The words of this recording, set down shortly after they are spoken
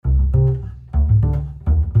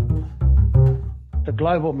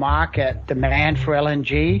global market demand for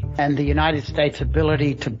LNG and the United States'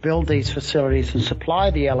 ability to build these facilities and supply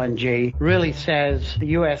the LNG really says the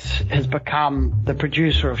U.S. has become the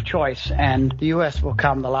producer of choice, and the U.S. will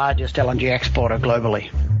become the largest LNG exporter globally.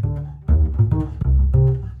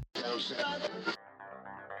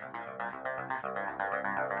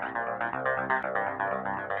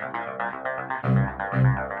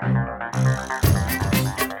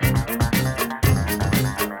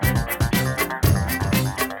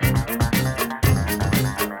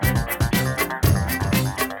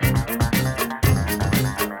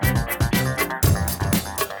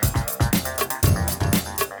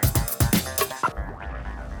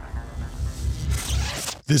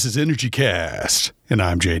 This is EnergyCast, and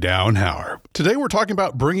I'm Jay Downhauer. Today we're talking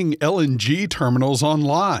about bringing LNG terminals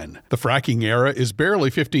online. The fracking era is barely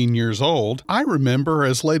 15 years old. I remember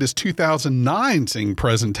as late as 2009 seeing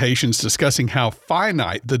presentations discussing how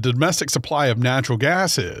finite the domestic supply of natural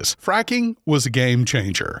gas is. Fracking was a game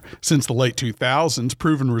changer. Since the late 2000s,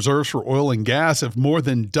 proven reserves for oil and gas have more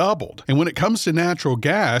than doubled. And when it comes to natural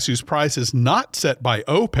gas, whose price is not set by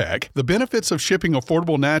OPEC, the benefits of shipping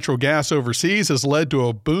affordable natural gas overseas has led to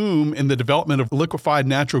a boom in the development of liquefied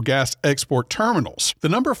natural gas export terminals. The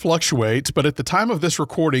number fluctuates, but at the time of this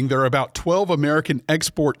recording, there are about 12 American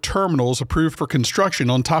export terminals approved for construction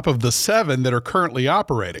on top of the 7 that are currently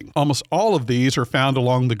operating. Almost all of these are found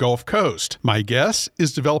along the Gulf Coast. My guess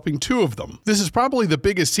is developing 2 of them. This is probably the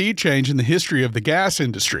biggest sea change in the history of the gas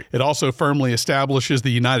industry. It also firmly establishes the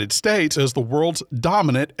United States as the world's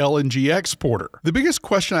dominant LNG exporter. The biggest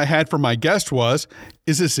question I had for my guest was,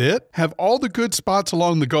 is this it? Have all the good spots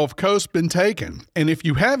along the Gulf Coast been taken? And if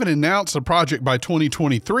you haven't announced a project by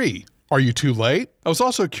 2023, are you too late? I was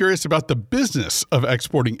also curious about the business of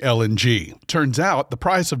exporting LNG. Turns out the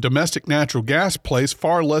price of domestic natural gas plays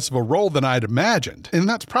far less of a role than I'd imagined, and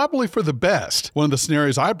that's probably for the best. One of the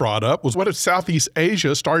scenarios I brought up was what if Southeast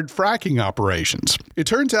Asia started fracking operations? It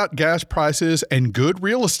turns out gas prices and good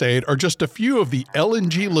real estate are just a few of the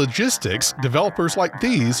LNG logistics developers like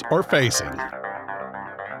these are facing.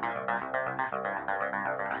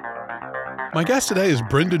 My guest today is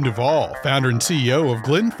Brendan Duvall, founder and CEO of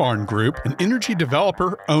Glenfarne Group, an energy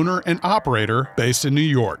developer, owner, and operator based in New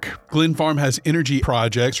York. Glenfarne has energy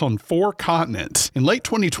projects on 4 continents. In late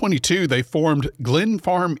 2022, they formed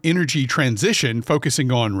Glenfarne Energy Transition,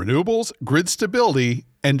 focusing on renewables, grid stability,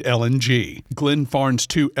 and LNG. Glenfarne's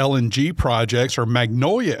 2 LNG projects are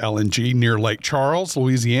Magnolia LNG near Lake Charles,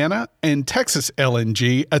 Louisiana, and Texas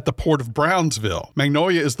LNG at the Port of Brownsville.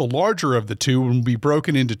 Magnolia is the larger of the 2 and will be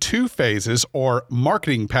broken into 2 phases, or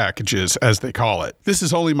marketing packages as they call it. This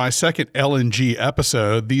is only my second LNG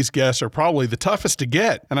episode. These guests are probably the toughest to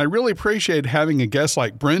get, and I really appreciate having a guest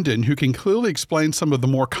like Brendan who can clearly explain some of the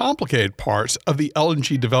more complicated parts of the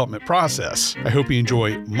LNG development process. I hope you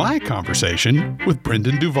enjoy my conversation with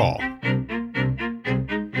Brendan Duvall.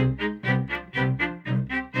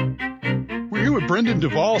 We're here with Brendan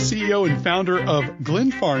Duvall, CEO and founder of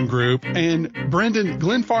Glenfarne Group. And Brendan,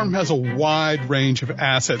 Glenfarne has a wide range of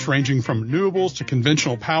assets ranging from renewables to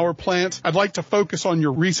conventional power plants. I'd like to focus on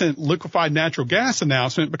your recent liquefied natural gas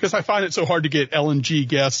announcement because I find it so hard to get LNG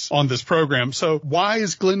guests on this program. So why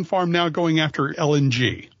is Glenfarne now going after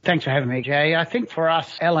LNG? Thanks for having me, Jay. I think for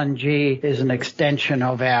us, LNG is an extension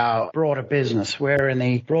of our broader business. We're in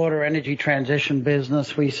the broader energy transition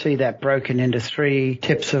business. We see that broken into 3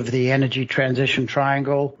 tips of the energy transition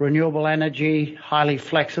triangle: renewable energy, highly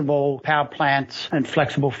flexible power plants, and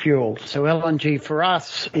flexible fuels. So LNG for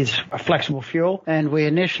us is a flexible fuel, and we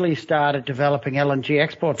initially started developing LNG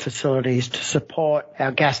export facilities to support our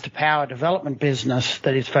gas-to-power development business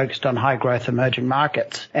that is focused on high-growth emerging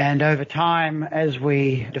markets. And over time, as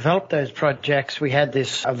we developed those projects, we had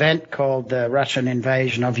this event called the Russian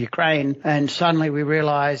invasion of Ukraine, and suddenly we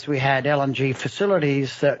realized we had LNG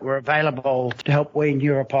facilities that were available to help wean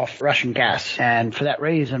Europe off Russian gas. And for that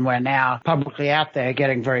reason, we're now publicly out there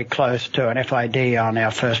getting very close to an FID on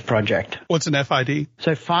our first project. What's an FID?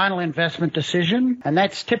 So final investment decision, and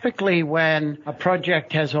that's typically when a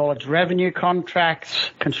project has all its revenue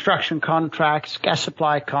contracts, construction contracts, gas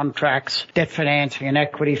supply contracts, debt financing and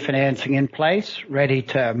equity financing in place, ready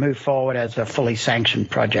to move forward as a fully sanctioned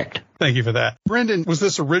project. Thank you for that. Brendan, was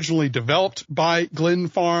this originally developed by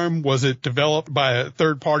Glenfarne? Was it developed by a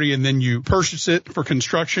third party and then you purchased it for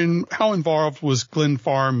construction? How involved was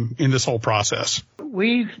Glenfarne in this whole process?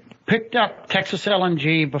 We picked up Texas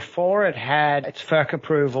LNG before it had its FERC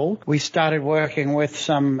approval. We started working with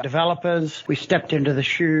some developers. We stepped into the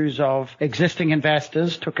shoes of existing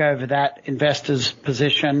investors, took over that investor's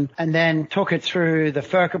position, and then took it through the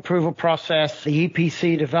FERC approval process, the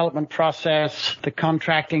EPC development process, the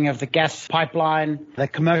contracting of the gas pipeline, the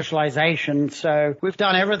commercialization. So we've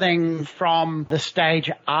done everything from the stage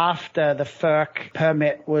after the FERC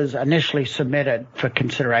permit was initially submitted for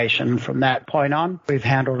consideration. From that point on, we've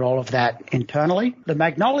handled all of that internally. The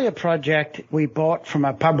Magnolia project we bought from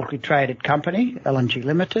a publicly traded company, LNG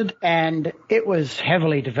Limited, and it was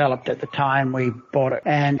heavily developed at the time we bought it.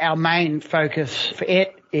 And our main focus for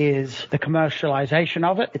it is the commercialization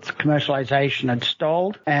of it. Its commercialization had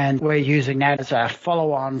stalled, and we're using that as a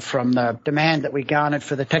follow-on from the demand that we garnered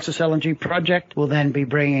for the Texas LNG project. We'll then be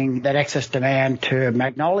bringing that excess demand to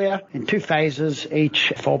Magnolia in 2 phases,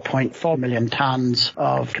 each 4.4 million tons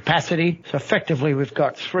of capacity. So effectively, we've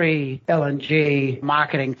got 3 LNG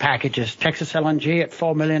marketing packages: Texas LNG at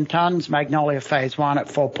 4 million tons, Magnolia Phase 1 at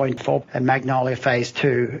 4.4, and Magnolia Phase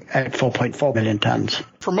 2 at 4.4 million tons.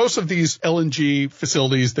 For most of these LNG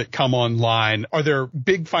facilities that come online, are there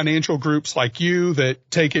big financial groups like you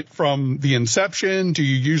that take it from the inception? Do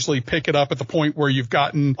you usually pick it up at the point where you've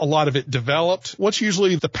gotten a lot of it developed? What's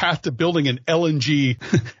usually the path to building an LNG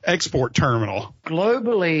export terminal?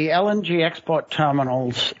 Globally, LNG export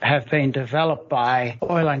terminals have been developed by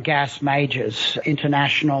oil and gas majors,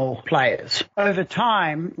 international players. Over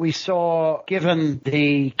time, we saw, given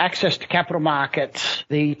the access to capital markets,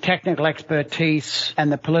 the technical expertise,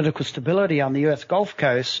 and the political stability on the U.S. Gulf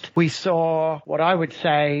Coast, we saw what I would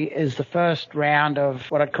say is the first round of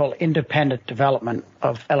what I'd call independent development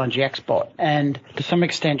of LNG export. And to some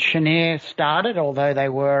extent, Cheniere started, although they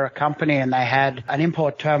were a company and they had an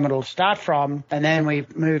import terminal to start from. And then we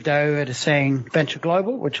moved over to seeing Venture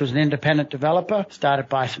Global, which was an independent developer, started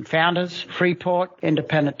by some founders. Freeport,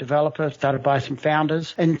 independent developer, started by some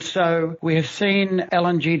founders. And so we have seen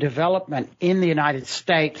LNG development in the United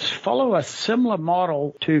States follow a similar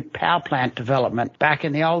model to power plant development. Back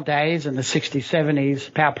in the old days, in the 60s,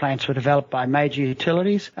 70s, power plants were developed by major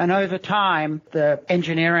utilities. And over time, the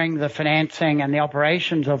engineering, the financing, and the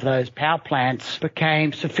operations of those power plants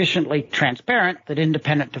became sufficiently transparent that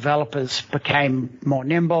independent developers became more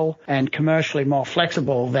nimble and commercially more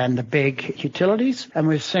flexible than the big utilities. And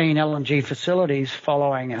we've seen LNG facilities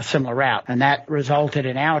following a similar route. And that resulted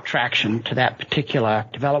in our attraction to that particular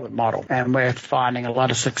development model. And we're finding a lot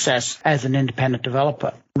of success as an independent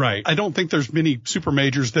developer. Right. I don't think there's many super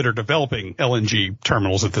majors that are developing LNG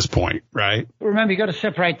terminals at this point, right? Remember, you've got to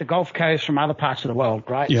separate the Gulf Coast from other parts of the world,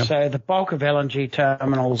 right? Yeah. So the bulk of LNG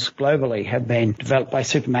terminals globally have been developed by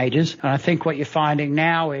super majors. And I think what you're finding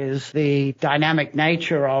now is the dynamic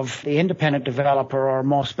nature of the independent developer or a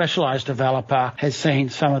more specialized developer has seen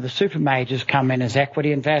some of the super majors come in as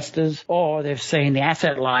equity investors, or they've seen the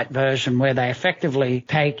asset light version where they effectively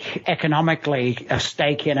take economically a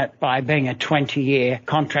stake in it by being a 20-year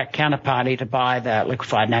contract counterparty to buy the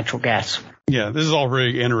liquefied natural gas. Yeah, this is all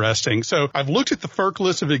very interesting. So I've looked at the FERC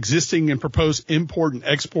list of existing and proposed import and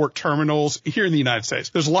export terminals here in the United States.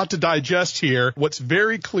 There's a lot to digest here. What's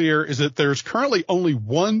very clear is that there's currently only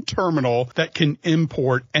 1 terminal that can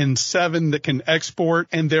import and 7 that can export.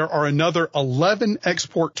 And there are another 11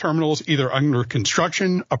 export terminals either under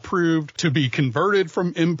construction, approved to be converted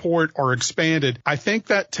from import or expanded. I think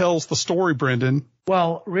that tells the story, Brendan.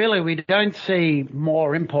 Well, really, we don't see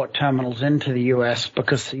more import terminals into the U.S.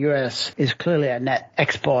 because the U.S. is clearly a net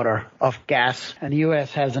exporter of gas, and the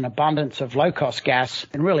U.S. has an abundance of low-cost gas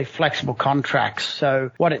and really flexible contracts.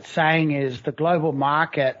 So what it's saying is the global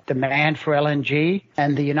market demand for LNG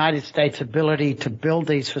and the United States' ability to build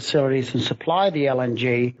these facilities and supply the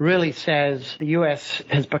LNG really says the U.S.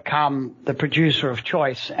 has become the producer of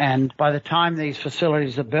choice. And by the time these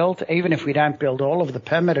facilities are built, even if we don't build all of the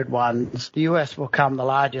permitted ones, the U.S. will become the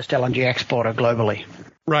largest LNG exporter globally.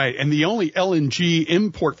 Right. And the only LNG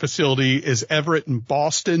import facility is Everett in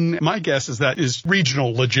Boston. My guess is that is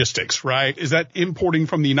regional logistics, right? Is that importing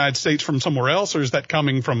from the United States from somewhere else, or is that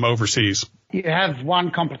coming from overseas? You have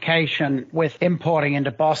one complication with importing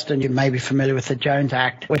into Boston. You may be familiar with the Jones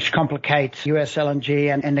Act, which complicates U.S.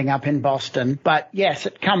 LNG and ending up in Boston. But yes,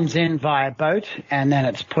 it comes in via boat and then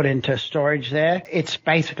it's put into storage there. It's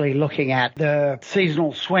basically looking at the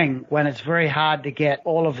seasonal swing when it's very hard to get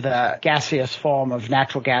all of the gaseous form of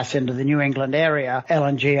natural gas into the New England area.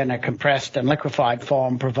 LNG in a compressed and liquefied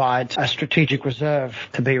form provides a strategic reserve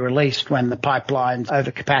to be released when the pipeline's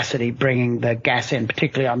over capacity, bringing the gas in,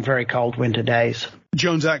 particularly on very cold winter days.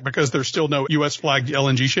 Jones Act because there's still no U.S. flagged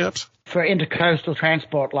LNG ships? for intercoastal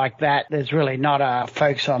transport like that, there's really not a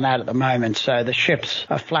focus on that at the moment. So the ships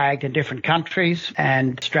are flagged in different countries,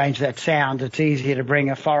 and strange that sounds, it's easier to bring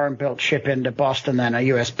a foreign-built ship into Boston than a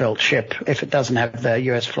U.S.-built ship if it doesn't have the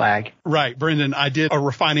U.S. flag. Right. Brendan, I did a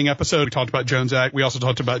refining episode. We talked about Jones Act. We also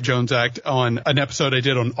talked about Jones Act on an episode I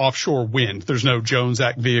did on offshore wind. There's no Jones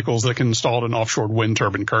Act vehicles that can install an offshore wind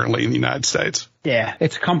turbine currently in the United States. Yeah,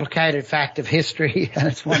 it's a complicated fact of history, and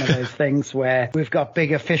it's one of those things where we've got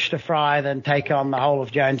bigger fish to fry than take on the whole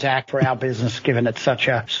of Jones Act for our business, given it's such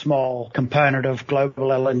a small component of global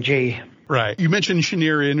LNG. Right. You mentioned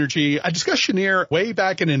Cheniere Energy. I discussed Cheniere way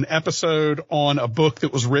back in an episode on a book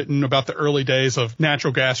that was written about the early days of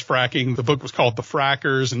natural gas fracking. The book was called The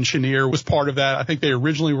Frackers, and Cheniere was part of that. I think they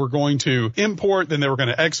originally were going to import, then they were going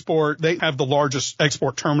to export. They have the largest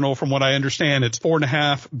export terminal, from what I understand. It's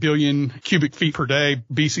 4.5 billion cubic feet per day,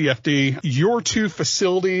 BCFD. Your two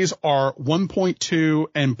facilities are 1.2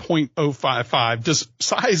 and 0.055. Does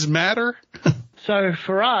size matter? So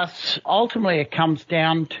for us, ultimately it comes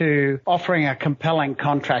down to offering a compelling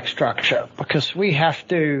contract structure, because we have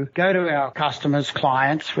to go to our customers,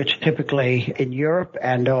 clients, which are typically in Europe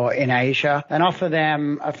and or in Asia, and offer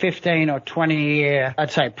them a 15 or 20 year, I'd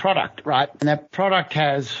say, product, right? And that product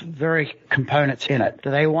has very components in it. Do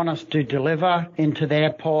they want us to deliver into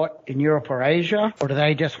their port in Europe or Asia, or do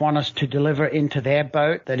they just want us to deliver into their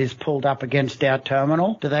boat that is pulled up against our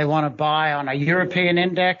terminal? Do they want to buy on a European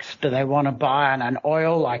index? Do they want to buy on an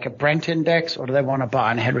oil like a Brent index, or do they want to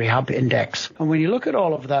buy an Henry Hub index? And when you look at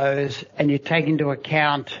all of those and you take into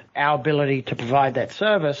account our ability to provide that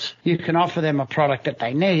service, you can offer them a product that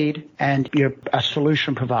they need, and you're a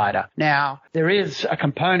solution provider. Now, there is a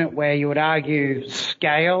component where you would argue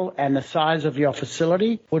scale and the size of your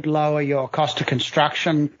facility would lower your cost of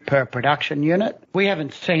construction per production unit. We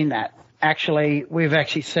haven't seen that. Actually, we've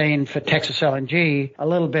actually seen for Texas LNG a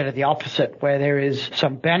little bit of the opposite, where there is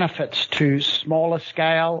some benefits to smaller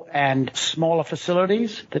scale and smaller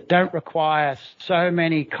facilities that don't require so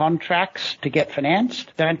many contracts to get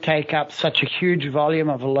financed, don't take up such a huge volume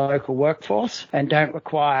of a local workforce, and don't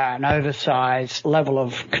require an oversized level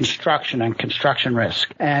of construction and construction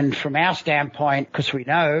risk. And from our standpoint, because we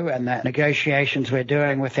know, and the negotiations we're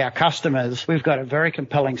doing with our customers, we've got a very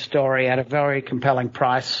compelling story at a very compelling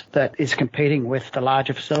price that is competing with the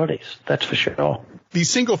larger facilities. That's for sure. These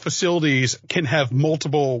single facilities can have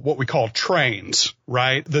multiple what we call trains,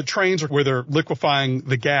 right? The trains are where they're liquefying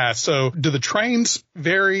the gas. So do the trains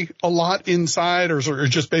vary a lot inside, or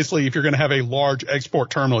just basically if you're going to have a large export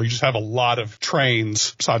terminal, you just have a lot of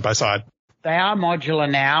trains side by side? They are modular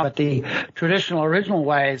now, but the traditional original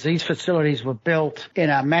ways, these facilities were built in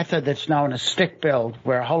a method that's known as stick build,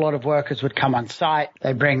 where a whole lot of workers would come on site.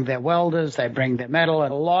 They bring their welders, they bring their metal,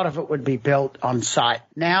 and a lot of it would be built on site.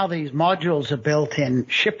 Now these modules are built in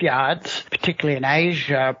shipyards, particularly in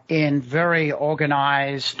Asia, in very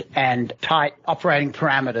organized and tight operating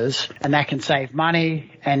parameters, and that can save money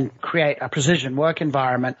and create a precision work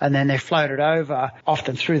environment, and then they're floated over,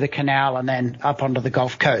 often through the canal and then up onto the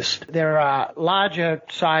Gulf Coast. There are larger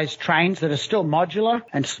sized trains that are still modular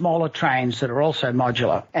and smaller trains that are also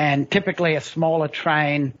modular. And typically a smaller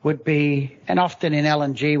train would be, and often in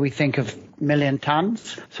LNG we think of million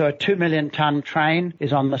tons. So a 2 million ton train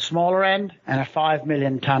is on the smaller end and a 5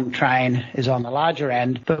 million ton train is on the larger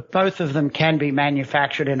end. But both of them can be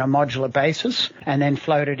manufactured in a modular basis and then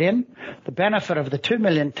floated in. The benefit of the 2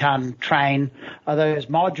 million ton train are those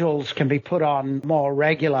modules can be put on more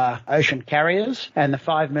regular ocean carriers, and the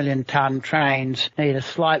 5 million ton trains need a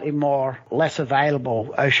slightly more less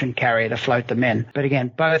available ocean carrier to float them in. But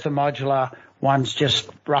again, both are modular. One's just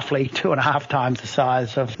roughly 2.5 times the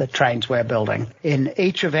size of the trains we're building. In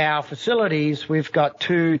each of our facilities, we've got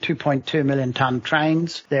 2.2 million ton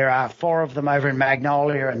trains. There are 4 of them over in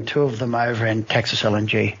Magnolia and 2 of them over in Texas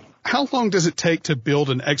LNG. How long does it take to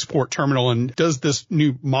build an export terminal, and does this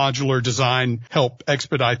new modular design help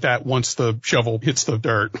expedite that once the shovel hits the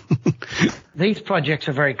dirt? These projects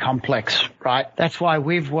are very complex, right? That's why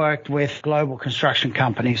we've worked with global construction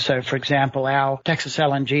companies. So, for example, our Texas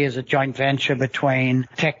LNG is a joint venture between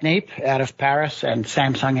Technip out of Paris and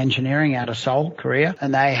Samsung Engineering out of Seoul, Korea.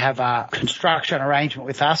 And they have a construction arrangement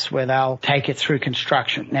with us where they'll take it through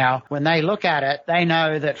construction. Now, when they look at it, they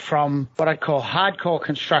know that from what I'd call hardcore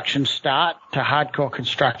construction start to hardcore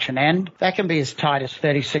construction end, that can be as tight as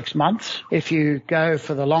 36 months. If you go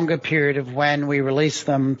for the longer period of when we release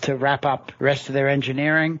them to wrap up the rest of their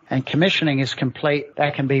engineering and commissioning is complete,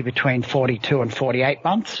 that can be between 42 and 48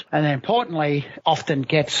 months. And then importantly, often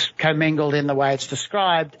gets commingled in the way it's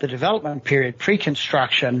described, the development period,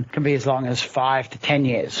 pre-construction, can be as long as 5 to 10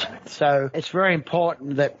 years. So it's very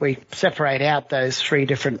important that we separate out those three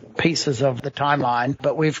different pieces of the timeline,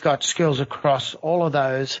 but we've got skills across all of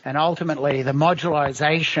those, and ultimately the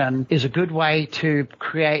modularization is a good way to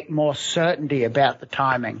create more certainty about the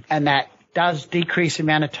timing, and that does decrease the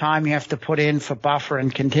amount of time you have to put in for buffer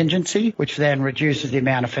and contingency, which then reduces the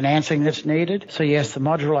amount of financing that's needed. So yes, the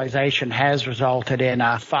modularization has resulted in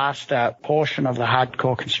a faster portion of the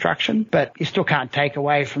hardcore construction, but you still can't take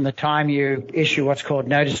away from the time you issue what's called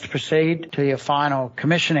notice to proceed to your final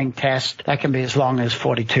commissioning test. That can be as long as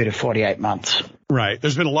 42 to 48 months. Right.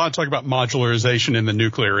 There's been a lot of talk about modularization in the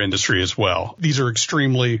nuclear industry as well. These are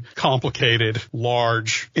extremely complicated,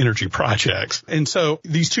 large energy projects. And so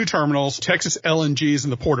these two terminals, Texas LNG is in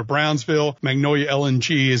the port of Brownsville, Magnolia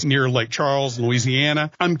LNG is near Lake Charles,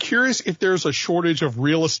 Louisiana. I'm curious if there's a shortage of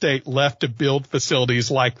real estate left to build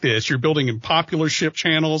facilities like this. You're building in popular ship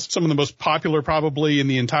channels, some of the most popular probably in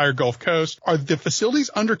the entire Gulf Coast. Are the facilities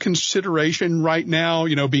under consideration right now,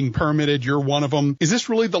 being permitted? You're one of them. Is this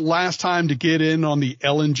really the last time to get in on the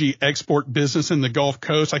LNG export business in the Gulf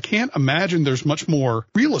Coast? I can't imagine there's much more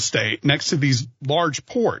real estate next to these large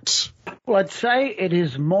ports. Well, I'd say it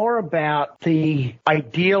is more about the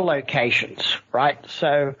ideal locations, right?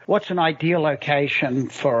 So what's an ideal location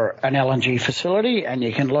for an LNG facility? And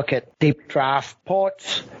you can look at deep draft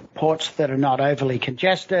ports that are not overly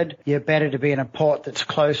congested. You're better to be in a port that's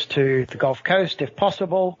close to the Gulf Coast if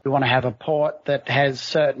possible. You want to have a port that has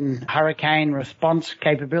certain hurricane response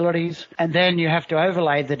capabilities. And then you have to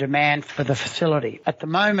overlay the demand for the facility. At the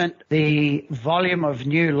moment, the volume of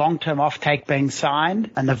new long-term offtake being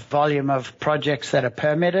signed and the volume of projects that are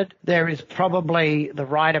permitted, there is probably the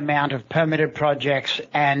right amount of permitted projects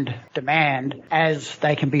and demand as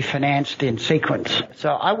they can be financed in sequence. So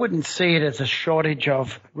I wouldn't see it as a shortage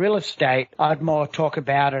of real estate. I'd more talk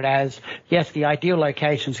about it as, yes, the ideal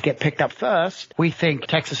locations get picked up first. We think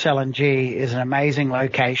Texas LNG is an amazing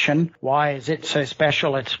location. Why is it so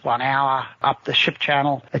special? It's 1 hour up the ship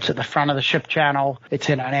channel. It's at the front of the ship channel. It's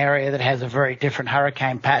in an area that has a very different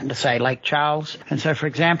hurricane pattern to, say, Lake Charles. And so, for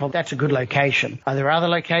example, that's a good location. Are there other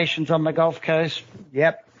locations on the Gulf Coast?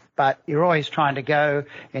 Yep. But you're always trying to go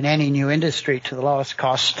in any new industry to the lowest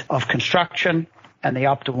cost of construction, and the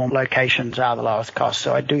optimal locations are the lowest cost.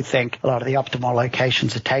 So I do think a lot of the optimal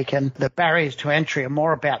locations are taken. The barriers to entry are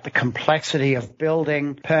more about the complexity of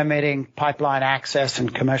building, permitting, pipeline access,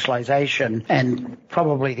 and commercialization, and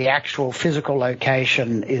probably the actual physical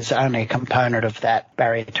location is only a component of that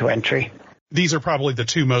barrier to entry. These are probably the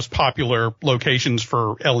two most popular locations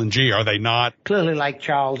for LNG, are they not? Clearly, Lake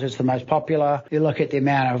Charles is the most popular. You look at the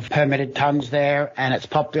amount of permitted tons there, and it's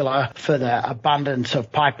popular for the abundance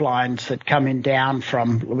of pipelines that come in down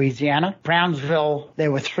from Louisiana. Brownsville,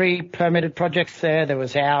 there were 3 permitted projects there. There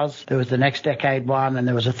was ours, there was the Next Decade one, and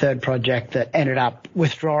there was a third project that ended up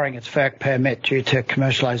withdrawing its FERC permit due to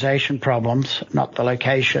commercialization problems, not the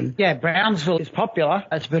location. Yeah, Brownsville is popular.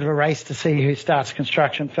 It's a bit of a race to see who starts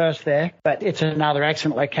construction first there, but it's another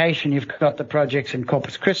excellent location. You've got the projects in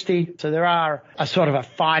Corpus Christi. So there are a sort of a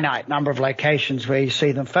finite number of locations where you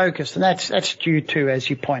see them focused. And that's due to, as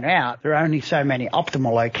you point out, there are only so many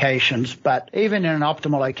optimal locations. But even in an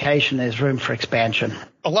optimal location, there's room for expansion.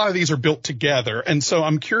 A lot of these are built together. And so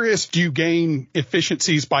I'm curious, do you gain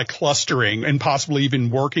efficiencies by clustering and possibly even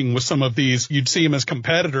working with some of these? You'd see them as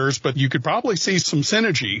competitors, but you could probably see some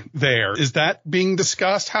synergy there. Is that being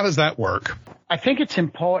discussed? How does that work? I think it's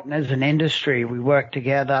important as an industry we work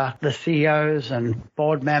together, the CEOs and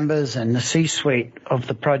board members and the C-suite of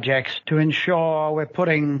the projects, to ensure we're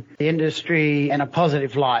putting the industry in a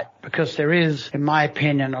positive light, because there is, in my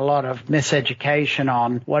opinion, a lot of miseducation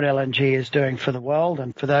on what LNG is doing for the world.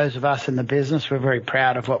 And for those of us in the business, we're very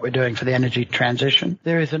proud of what we're doing for the energy transition.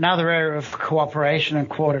 There is another area of cooperation and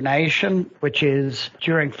coordination, which is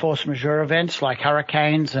during force majeure events like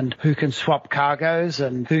hurricanes, and who can swap cargoes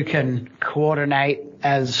and who can coordinate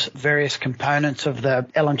as various components of the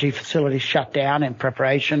LNG facility shut down in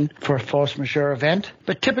preparation for a force majeure event.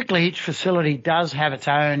 But typically each facility does have its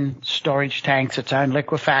own storage tanks, its own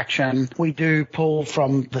liquefaction. We do pull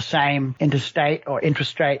from the same interstate or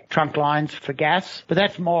intrastate trunk lines for gas, but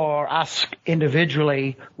that's more us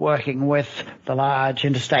individually working with the large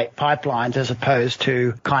interstate pipelines as opposed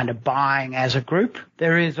to kind of buying as a group.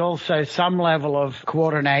 There is also some level of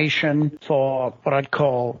coordination for what I'd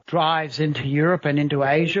call drives into Europe and into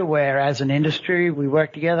Asia, where as an industry we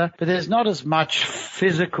work together. But there's not as much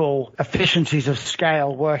physical efficiencies of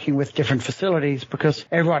scale working with different facilities because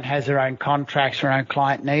everyone has their own contracts, their own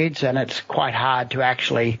client needs, and it's quite hard to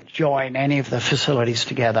actually join any of the facilities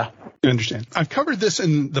together. I understand. I've covered this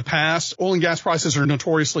in the past. Oil and gas prices are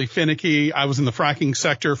notoriously finicky. I was in the fracking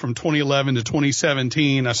sector from 2011 to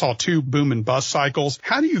 2017. I saw 2 boom and bust cycles.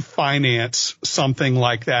 How do you finance something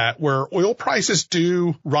like that where oil prices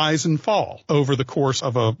do rise and fall over the course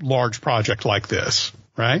of a large project like this?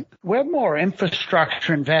 Right? We're more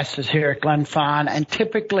infrastructure investors here at Glenfarne, and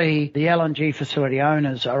typically the LNG facility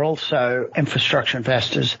owners are also infrastructure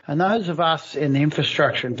investors. And those of us in the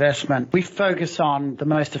infrastructure investment, we focus on the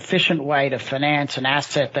most efficient way to finance an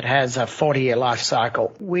asset that has a 40-year life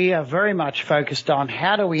cycle. We are very much focused on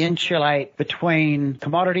how do we insulate between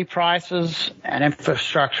commodity prices and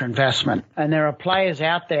infrastructure investment. And there are players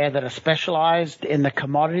out there that are specialized in the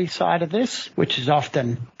commodity side of this, which is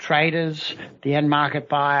often traders, the end market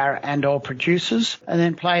buyer and or producers, and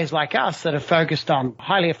then players like us that are focused on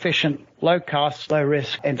highly efficient, low cost, low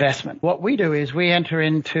risk investment. What we do is we enter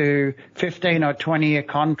into 15 or 20-year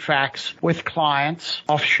contracts with clients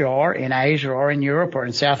offshore in Asia or in Europe or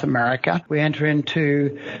in South America. We enter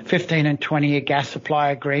into 15 and 20-year gas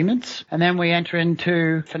supply agreements, and then we enter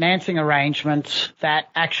into financing arrangements that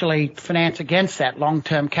actually finance against that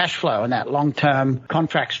long-term cash flow and that long-term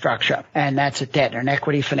contract structure, and that's a debt and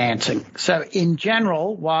equity financing. So in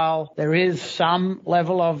general, while there is some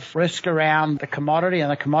level of risk around the commodity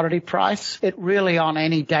and the commodity price, it really on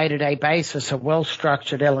any day-to-day basis, a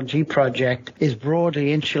well-structured LNG project is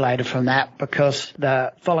broadly insulated from that because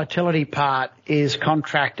the volatility part is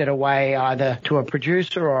contracted away either to a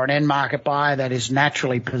producer or an end market buyer that is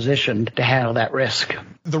naturally positioned to handle that risk.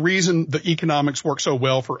 The reason the economics work so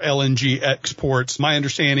well for LNG exports, my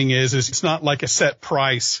understanding is it's not like a set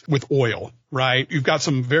price with oil, right? You've got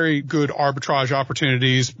some very good arbitrage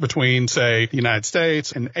opportunities between, say, the United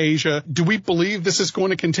States and Asia. Do we believe this is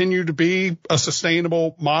going to continue to be a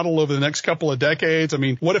sustainable model over the next couple of decades? I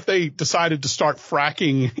mean, what if they decided to start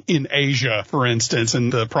fracking in Asia, for instance,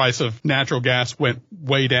 and the price of natural gas went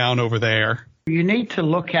way down over there? You need to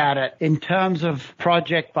look at it in terms of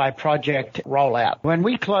project by project rollout. When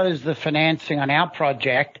we close the financing on our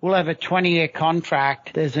project, we'll have a 20-year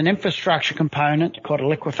contract. There's an infrastructure component called a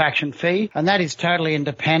liquefaction fee, and that is totally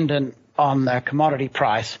independent on the commodity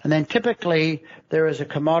price. And then typically there is a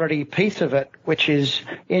commodity piece of it, which is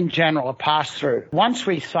in general a pass-through. Once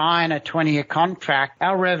we sign a 20-year contract,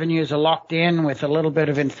 our revenues are locked in with a little bit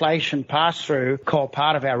of inflation pass-through, called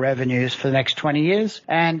part of our revenues for the next 20 years,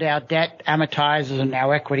 and our debt amortizes and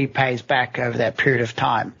our equity pays back over that period of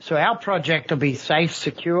time. So our project will be safe,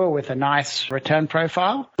 secure, with a nice return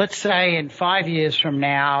profile. Let's say in 5 years from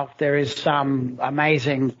now, there is some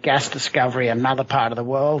amazing gas discovery in another part of the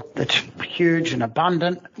world that's huge and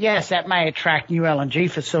abundant. Yes, that may attract new LNG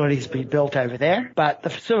facilities to be built over there, but the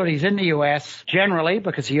facilities in the US generally,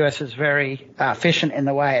 because the US is very efficient in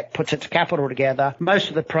the way it puts its capital together, most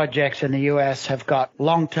of the projects in the US have got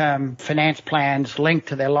long-term finance plans linked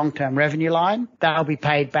to their long-term revenue line. They'll be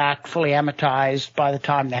paid back, fully amortized by the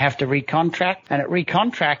time they have to recontract. And at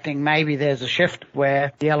recontracting, maybe there's a shift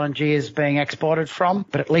where the LNG is being exported from,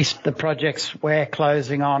 but at least the projects we're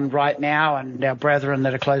closing on right now and our brethren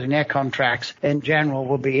that are closing their contracts in general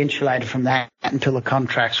will be insulated from that until the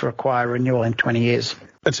contracts require renewal in 20 years.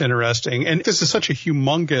 That's interesting. And this is such a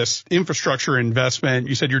humongous infrastructure investment.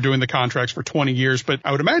 You said you're doing the contracts for 20 years, but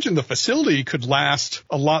I would imagine the facility could last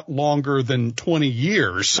a lot longer than 20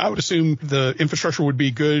 years. I would assume the infrastructure would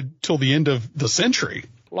be good till the end of the century.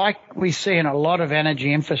 Like we see in a lot of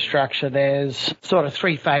energy infrastructure, there's sort of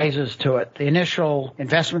 3 phases to it. The initial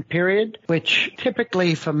investment period, which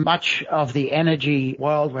typically for much of the energy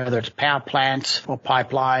world, whether it's power plants or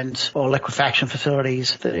pipelines or liquefaction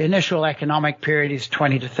facilities, the initial economic period is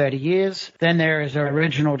 20 to 30 years. Then there is an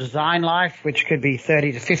original design life, which could be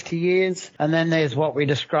 30 to 50 years. And then there's what we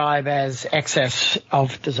describe as excess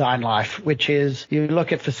of design life, which is you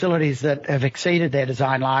look at facilities that have exceeded their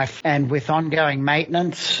design life and with ongoing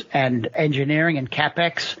maintenance and engineering and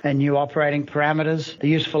capex and new operating parameters, the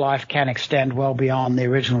useful life can extend well beyond the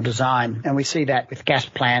original design. And we see that with gas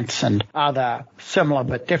plants and other similar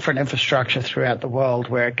but different infrastructure throughout the world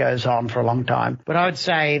where it goes on for a long time. But I would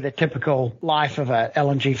say the typical life of a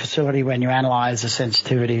LNG facility when you analyze the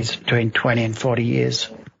sensitivities between 20 and 40 years.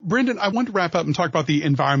 Brendan, I want to wrap up and talk about the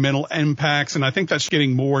environmental impacts, and I think that's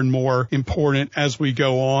getting more and more important as we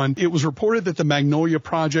go on. It was reported that the Magnolia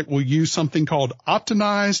project will use something called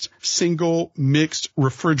optimized single mixed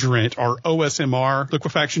refrigerant, or OSMR,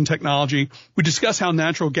 liquefaction technology. We discussed how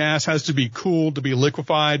natural gas has to be cooled to be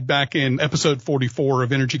liquefied back in episode 44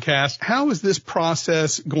 of Energy Cast. How is this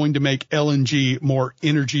process going to make LNG more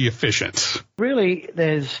energy efficient? Really,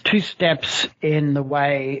 there's two steps in the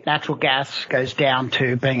way natural gas goes down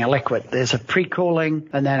to being a liquid. There's a pre-cooling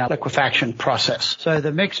and then a liquefaction process. So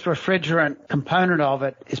the mixed refrigerant component of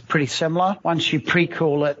it is pretty similar. Once you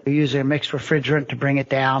pre-cool it, you're using a mixed refrigerant to bring it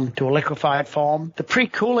down to a liquefied form. The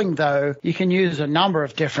pre-cooling, though, you can use a number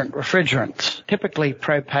of different refrigerants. Typically,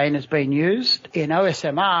 propane has been used. In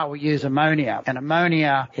OSMR, we use ammonia. And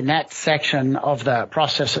ammonia in that section of the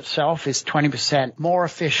process itself is 20% more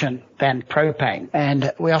efficient than propane.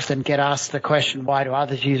 And we often get asked the question, why do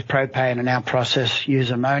others use propane and our process use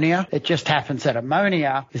ammonia? It just happens that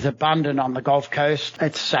ammonia is abundant on the Gulf Coast.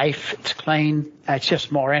 It's safe, it's clean, it's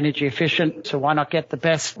just more energy efficient. So why not get the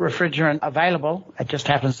best refrigerant available? It just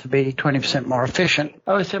happens to be 20% more efficient.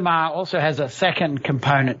 OSMR also has a second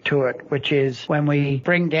component to it, which is when we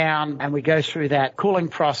bring down and we go through that cooling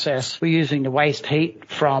process, we're using the waste heat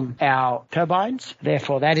from our turbines.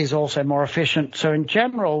 Therefore, that is also more efficient. So in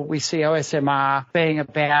general, we see OSMR being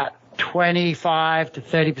about 25 to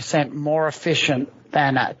 30% more efficient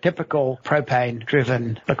than a typical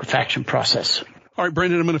propane-driven liquefaction process. All right,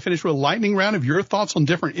 Brendan, I'm going to finish with a lightning round of your thoughts on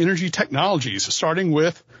different energy technologies, starting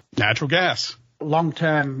with natural gas.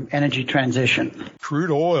 Long-term energy transition.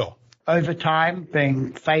 Crude oil. Over time,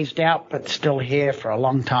 being phased out, but still here for a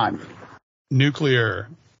long time. Nuclear.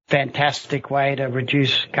 Fantastic way to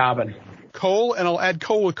reduce carbon. Coal, and I'll add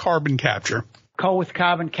coal with carbon capture. Coal with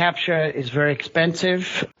carbon capture is very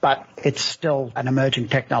expensive, but it's still an emerging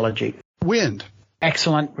technology. Wind.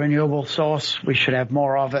 Excellent renewable source. We should have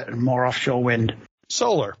more of it and more offshore wind.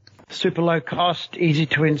 Solar. Super low cost, easy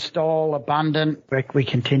to install, abundant. We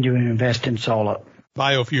continue to invest in solar.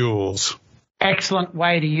 Biofuels. Excellent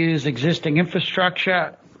way to use existing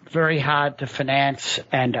infrastructure. Very hard to finance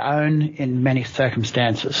and own in many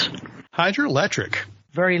circumstances. Hydroelectric.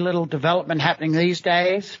 Very little development happening these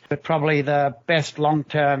days, but probably the best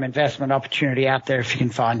long-term investment opportunity out there if you can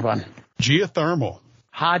find one. Geothermal.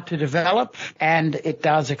 Hard to develop, and it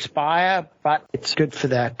does expire, but it's good for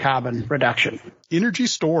the carbon reduction. Energy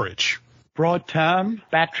storage. Broad term,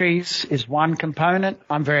 batteries is one component.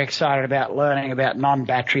 I'm very excited about learning about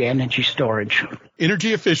non-battery energy storage.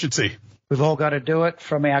 Energy efficiency. We've all got to do it,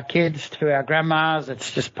 from our kids to our grandmas.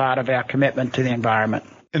 It's just part of our commitment to the environment.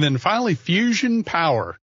 And then finally, fusion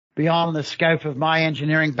power. Beyond the scope of my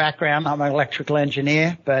engineering background, I'm an electrical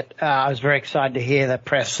engineer, but I was very excited to hear the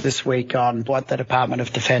press this week on what the Department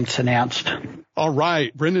of Defense announced. All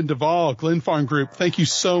right, Brendan Duvall, Glenfarne Group, thank you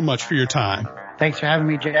so much for your time. Thanks for having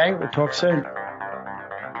me, Jay. We'll talk soon.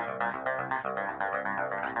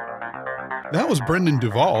 That was Brendan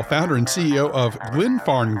Duvall, founder and CEO of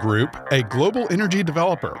Glenfarne Group, a global energy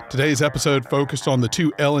developer. Today's episode focused on the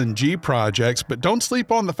two LNG projects, but don't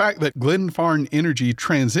sleep on the fact that Glenfarne Energy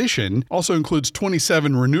Transition also includes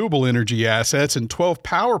 27 renewable energy assets and 12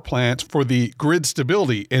 power plants for the grid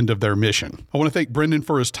stability end of their mission. I want to thank Brendan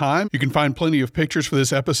for his time. You can find plenty of pictures for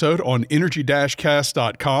this episode on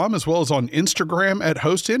energy-cast.com, as well as on Instagram at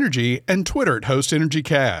Host Energy and Twitter at Host Energy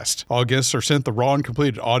Cast. All guests are sent the raw and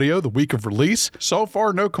completed audio the week of release. So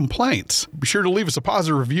far, no complaints. Be sure to leave us a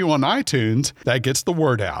positive review on iTunes. That gets the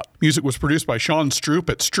word out. Music was produced by Sean Stroop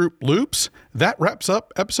at Stroop Loops. That wraps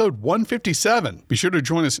up episode 157. Be sure to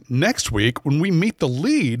join us next week when we meet the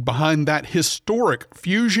lead behind that historic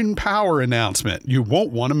fusion power announcement. You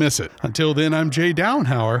won't want to miss it. Until then, I'm Jay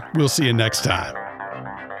Downhauer. We'll see you next time.